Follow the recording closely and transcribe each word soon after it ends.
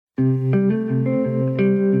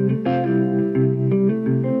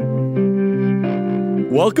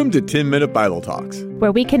Welcome to 10-Minute Bible Talks,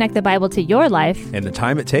 where we connect the Bible to your life and the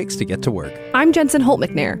time it takes to get to work. I'm Jensen Holt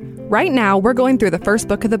McNair. Right now, we're going through the first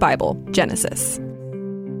book of the Bible, Genesis.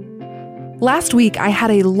 Last week, I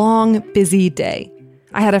had a long, busy day.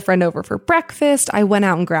 I had a friend over for breakfast, I went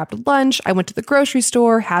out and grabbed lunch, I went to the grocery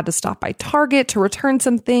store, had to stop by Target to return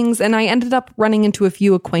some things, and I ended up running into a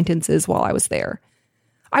few acquaintances while I was there.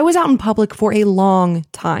 I was out in public for a long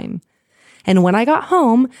time. And when I got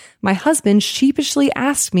home, my husband sheepishly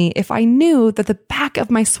asked me if I knew that the back of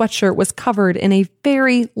my sweatshirt was covered in a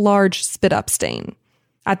very large spit-up stain.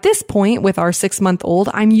 At this point, with our 6-month-old,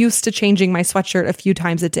 I'm used to changing my sweatshirt a few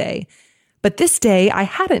times a day. But this day, I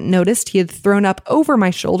hadn't noticed he had thrown up over my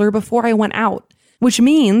shoulder before I went out, which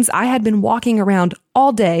means I had been walking around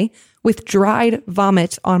all day with dried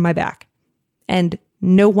vomit on my back. And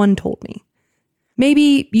no one told me.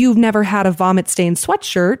 Maybe you've never had a vomit-stained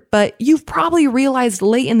sweatshirt, but you've probably realized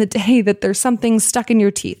late in the day that there's something stuck in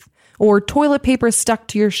your teeth, or toilet paper stuck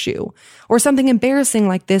to your shoe, or something embarrassing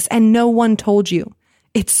like this, and no one told you.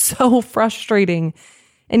 It's so frustrating.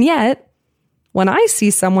 And yet, when I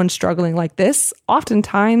see someone struggling like this,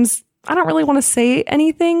 oftentimes I don't really want to say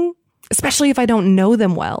anything, especially if I don't know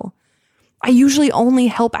them well. I usually only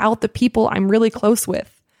help out the people I'm really close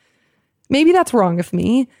with. Maybe that's wrong of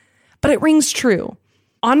me, but it rings true.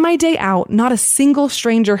 On my day out, not a single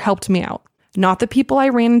stranger helped me out. Not the people I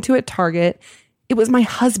ran into at Target. It was my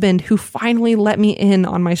husband who finally let me in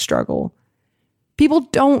on my struggle. People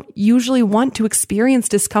don't usually want to experience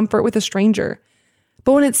discomfort with a stranger,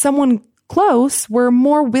 but when it's someone close, we're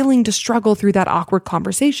more willing to struggle through that awkward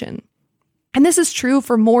conversation. And this is true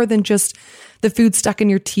for more than just the food stuck in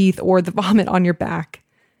your teeth or the vomit on your back.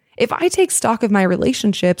 If I take stock of my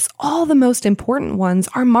relationships, all the most important ones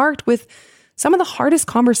are marked with some of the hardest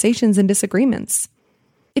conversations and disagreements.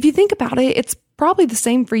 If you think about it, it's probably the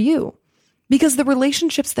same for you, because the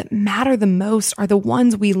relationships that matter the most are the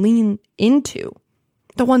ones we lean into,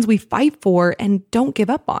 the ones we fight for and don't give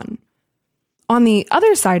up on. On the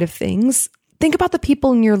other side of things, think about the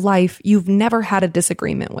people in your life you've never had a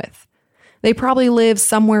disagreement with. They probably live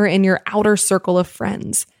somewhere in your outer circle of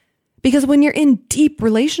friends. Because when you're in deep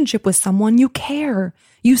relationship with someone, you care,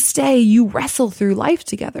 you stay, you wrestle through life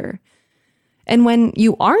together. And when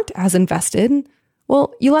you aren't as invested,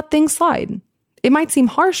 well, you let things slide. It might seem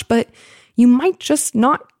harsh, but you might just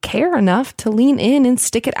not care enough to lean in and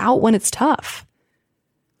stick it out when it's tough.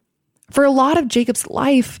 For a lot of Jacob's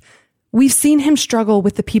life, we've seen him struggle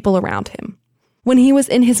with the people around him. When he was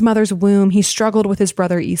in his mother's womb, he struggled with his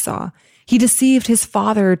brother Esau. He deceived his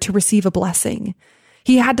father to receive a blessing.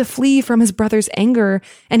 He had to flee from his brother's anger,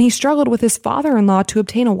 and he struggled with his father-in-law to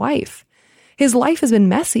obtain a wife. His life has been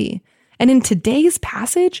messy. And in today's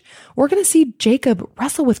passage, we're going to see Jacob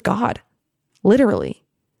wrestle with God, literally.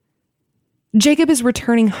 Jacob is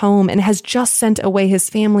returning home and has just sent away his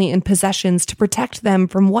family and possessions to protect them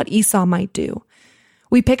from what Esau might do.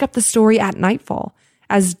 We pick up the story at nightfall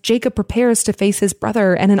as Jacob prepares to face his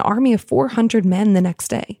brother and an army of 400 men the next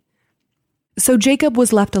day. So Jacob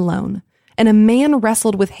was left alone, and a man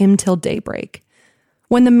wrestled with him till daybreak.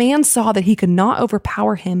 When the man saw that he could not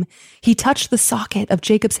overpower him, he touched the socket of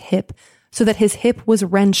Jacob's hip so that his hip was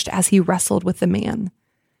wrenched as he wrestled with the man.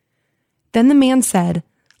 Then the man said,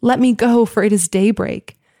 "Let me go, for it is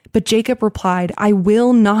daybreak." But Jacob replied, "I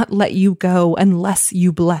will not let you go unless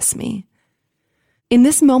you bless me." In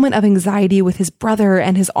this moment of anxiety with his brother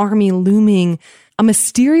and his army looming, a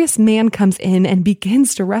mysterious man comes in and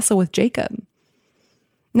begins to wrestle with Jacob.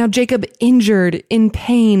 Now Jacob, injured, in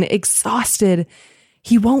pain, exhausted,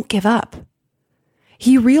 he won't give up.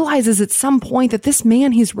 He realizes at some point that this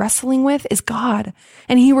man he's wrestling with is God,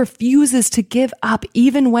 and he refuses to give up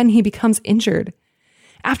even when he becomes injured.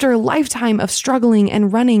 After a lifetime of struggling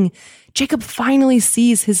and running, Jacob finally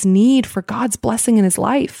sees his need for God's blessing in his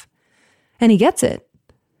life, and he gets it.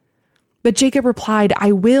 But Jacob replied,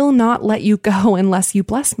 "I will not let you go unless you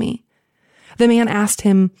bless me." The man asked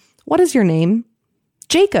him, "What is your name?"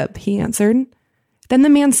 "Jacob," he answered. Then the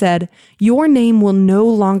man said, "Your name will no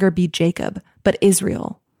longer be Jacob, but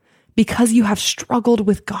Israel, because you have struggled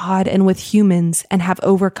with God and with humans and have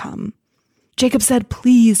overcome." Jacob said,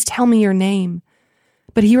 "Please tell me your name."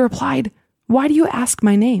 But he replied, "Why do you ask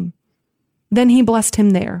my name?" Then he blessed him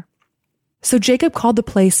there. So Jacob called the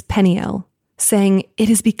place Peniel, saying, "It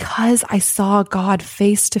is because I saw God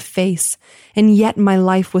face to face, and yet my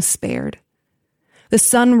life was spared." The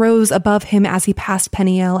sun rose above him as he passed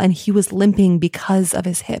Peniel, and he was limping because of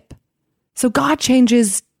his hip. So God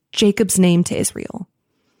changes Jacob's name to Israel.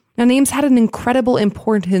 Now, names had an incredible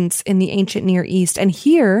importance in the ancient Near East, and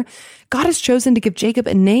here, God has chosen to give Jacob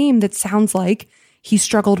a name that sounds like he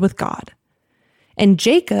struggled with God. And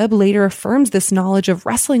Jacob later affirms this knowledge of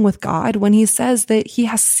wrestling with God when he says that he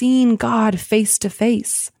has seen God face to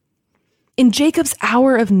face. In Jacob's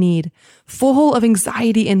hour of need, full of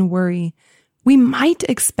anxiety and worry, we might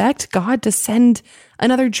expect God to send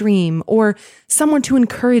another dream or someone to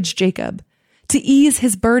encourage Jacob, to ease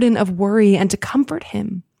his burden of worry and to comfort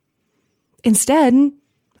him. Instead,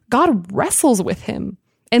 God wrestles with him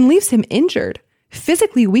and leaves him injured,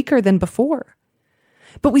 physically weaker than before.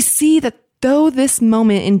 But we see that though this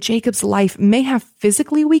moment in Jacob's life may have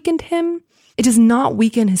physically weakened him, it does not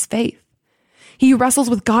weaken his faith. He wrestles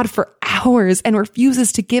with God for hours and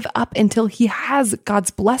refuses to give up until he has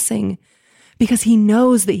God's blessing because he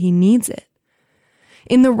knows that he needs it.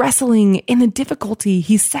 In the wrestling, in the difficulty,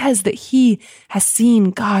 he says that he has seen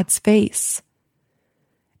God's face.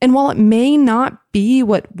 And while it may not be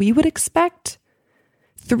what we would expect,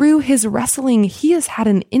 through his wrestling, he has had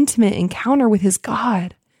an intimate encounter with his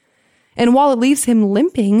God. And while it leaves him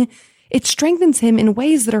limping, it strengthens him in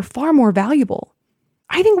ways that are far more valuable.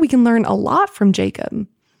 I think we can learn a lot from Jacob.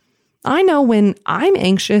 I know when I'm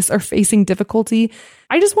anxious or facing difficulty,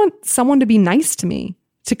 I just want someone to be nice to me,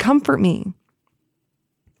 to comfort me.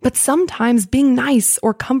 But sometimes being nice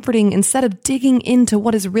or comforting instead of digging into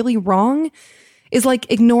what is really wrong is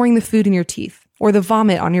like ignoring the food in your teeth or the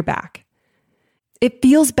vomit on your back. It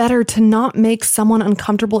feels better to not make someone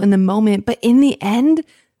uncomfortable in the moment, but in the end,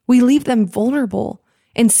 we leave them vulnerable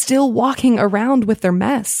and still walking around with their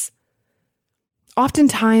mess.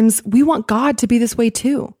 Oftentimes, we want God to be this way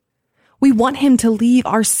too. We want him to leave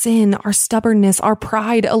our sin, our stubbornness, our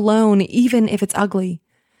pride alone, even if it's ugly.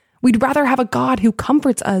 We'd rather have a God who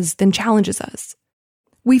comforts us than challenges us.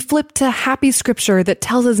 We flip to happy scripture that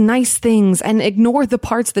tells us nice things and ignore the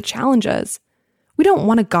parts that challenge us. We don't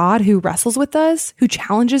want a God who wrestles with us, who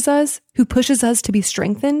challenges us, who pushes us to be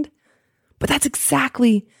strengthened. But that's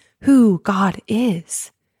exactly who God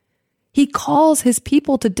is. He calls his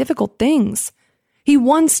people to difficult things. He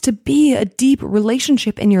wants to be a deep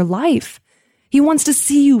relationship in your life. He wants to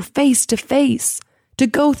see you face to face, to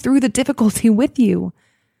go through the difficulty with you.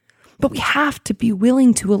 But we have to be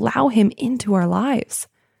willing to allow him into our lives.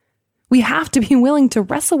 We have to be willing to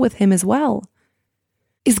wrestle with him as well.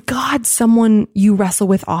 Is God someone you wrestle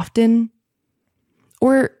with often?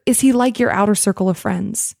 Or is he like your outer circle of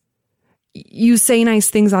friends? You say nice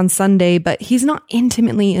things on Sunday, but he's not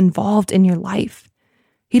intimately involved in your life.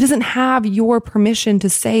 He doesn't have your permission to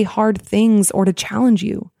say hard things or to challenge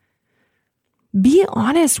you. Be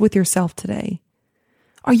honest with yourself today.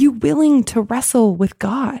 Are you willing to wrestle with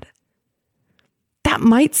God? That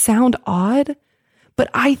might sound odd, but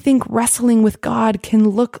I think wrestling with God can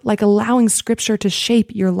look like allowing Scripture to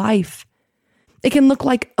shape your life. It can look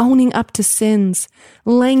like owning up to sins,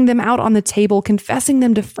 laying them out on the table, confessing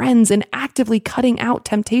them to friends, and actively cutting out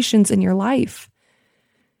temptations in your life.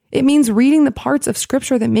 It means reading the parts of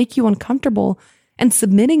Scripture that make you uncomfortable and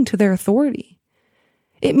submitting to their authority.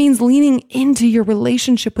 It means leaning into your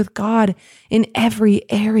relationship with God in every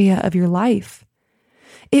area of your life.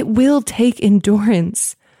 It will take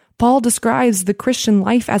endurance. Paul describes the Christian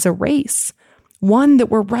life as a race, one that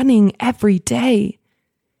we're running every day.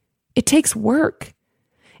 It takes work.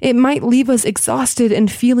 It might leave us exhausted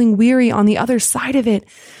and feeling weary on the other side of it.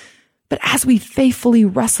 But as we faithfully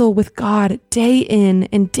wrestle with God day in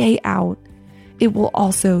and day out, it will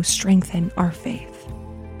also strengthen our faith.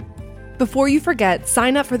 Before you forget,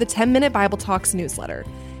 sign up for the 10-Minute Bible Talks newsletter.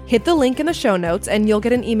 Hit the link in the show notes and you'll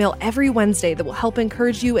get an email every Wednesday that will help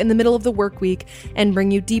encourage you in the middle of the work week and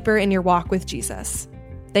bring you deeper in your walk with Jesus.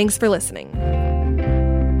 Thanks for listening.